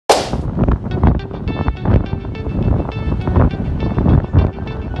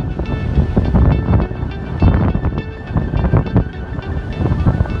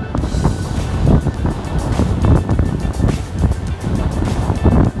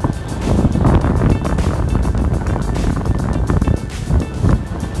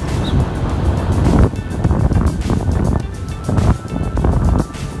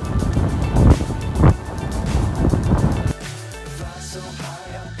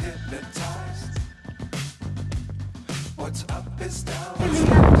hypnotized. What's up is down, what's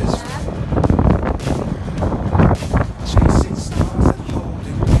left is right. Chasing stars and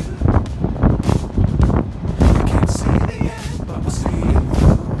holding you. I can't see the end, but we'll see it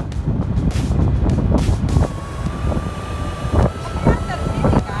through.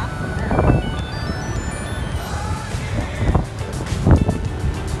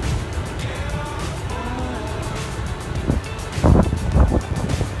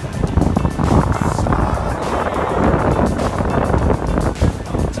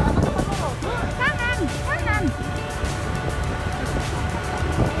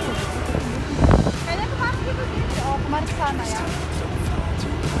 Sana ya.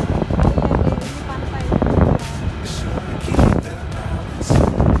 Di pantai.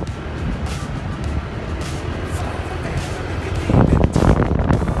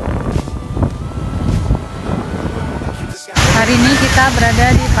 Hari ini kita berada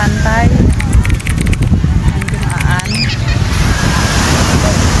di pantai Tanjung Aan.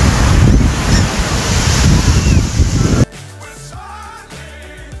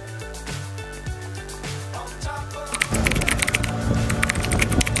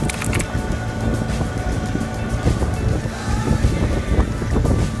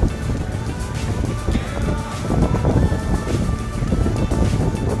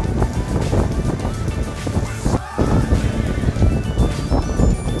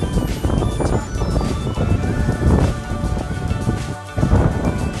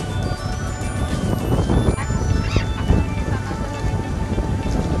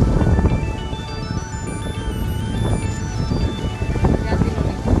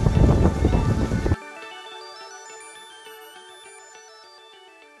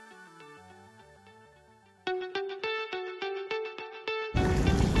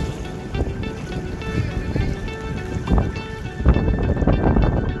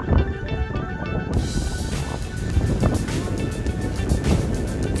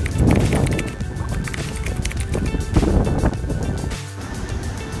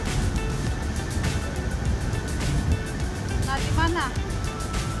 Mana?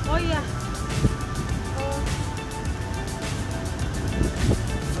 Oh iya.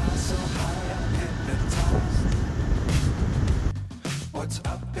 What's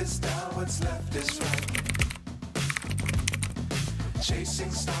up is down, what's left is right.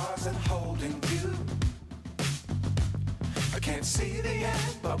 Chasing stars and holding you. I can't see the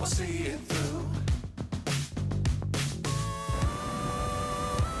end, but we'll see it through.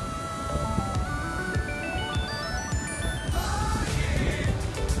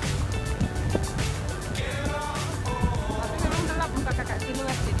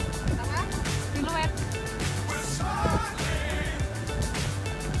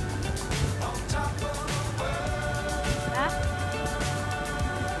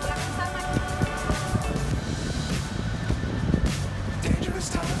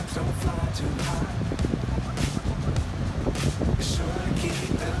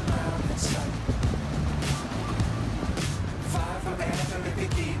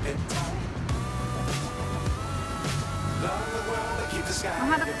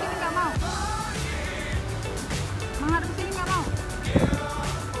 Menghadap ke sini nggak mau. Menghadap ke sini nggak mau.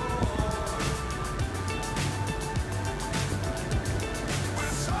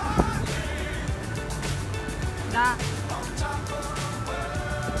 Dah.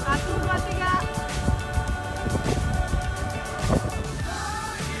 1, 2, 3.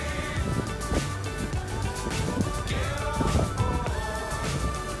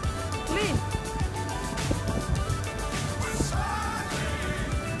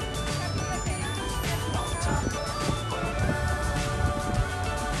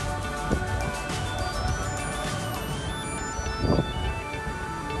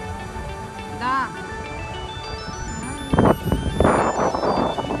 Dah.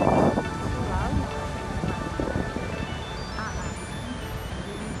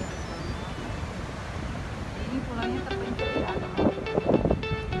 Ini pulaunya terpencil di atas.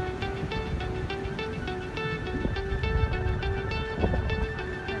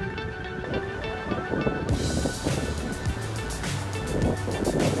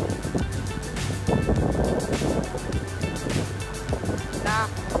 Dah.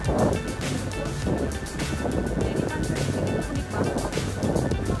 Jadi kan unik banget.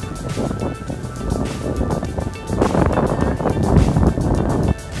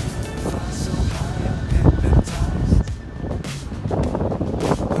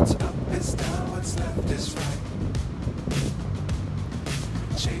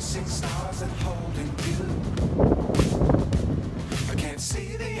 Chasing stars and holding you. I can't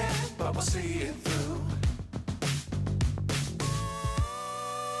see the end, but we'll see it through.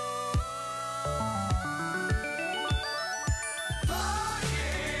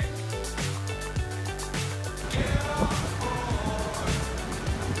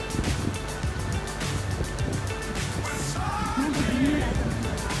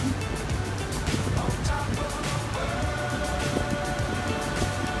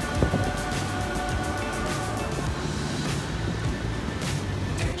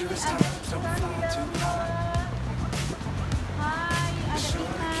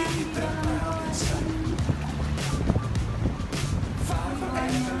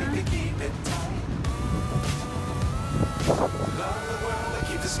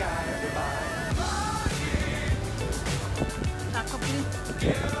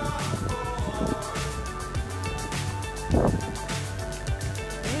 Ada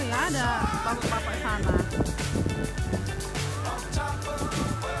bapak-bapak sana.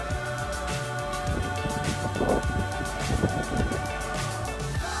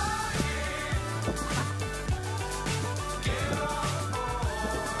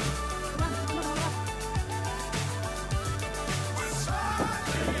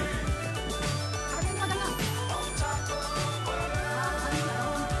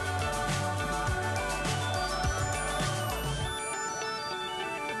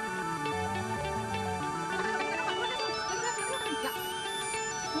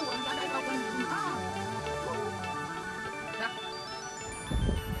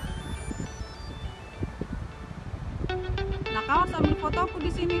 Nah, kau harus ambil foto aku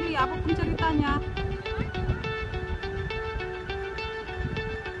di sini, Li. Apapun ceritanya.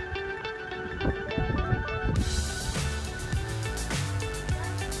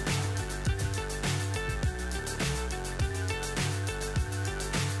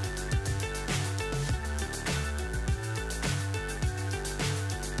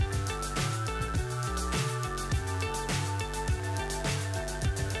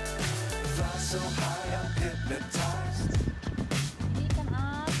 Fly so high, I'm hypnotized.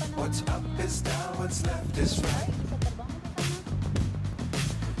 What's up is down, what's left is right.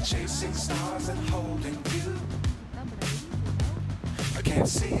 Chasing stars and holding you. I can't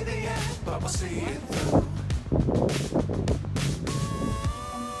see the end, but we'll see it through.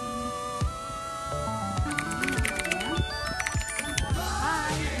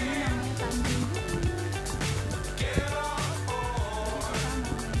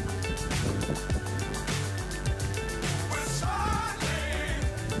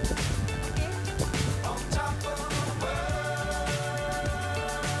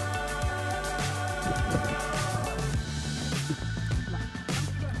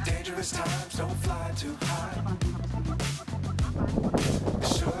 Dangerous times, don't fly too high. Be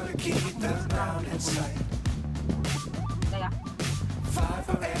sure to keep the ground in sight. Fly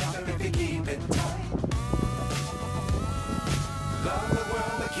forever if you keep it tight. Love the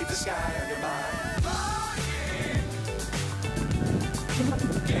world, but keep the sky on your mind.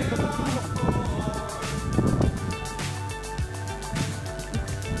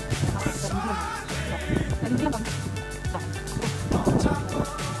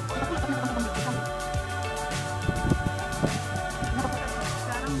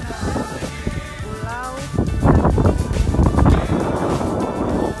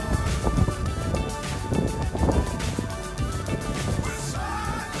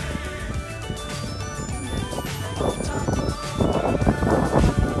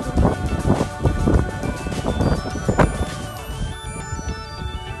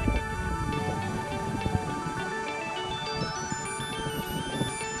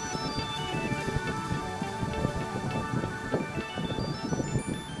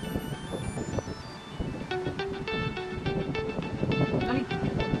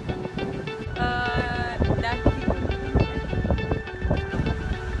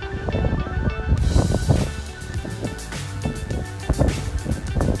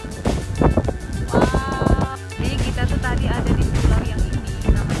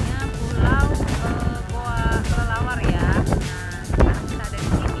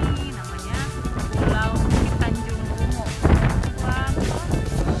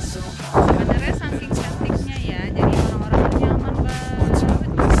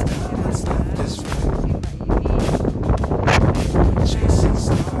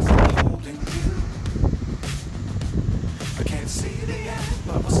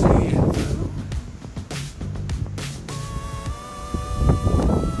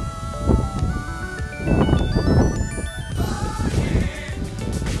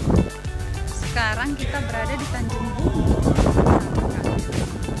 Sekarang kita berada di Tanjung Bungku.